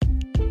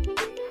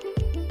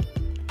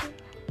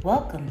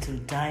Welcome to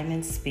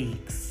Diamond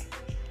Speaks.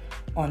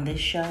 On this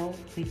show,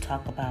 we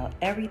talk about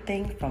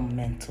everything from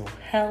mental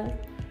health,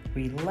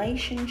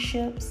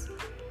 relationships,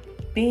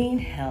 being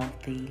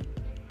healthy,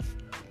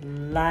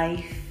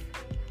 life,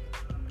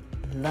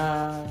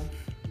 love,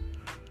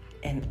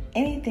 and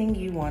anything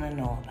you want to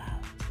know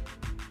about.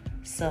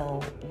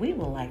 So we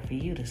would like for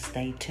you to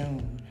stay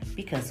tuned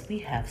because we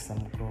have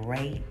some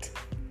great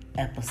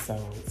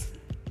episodes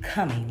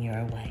coming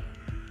your way.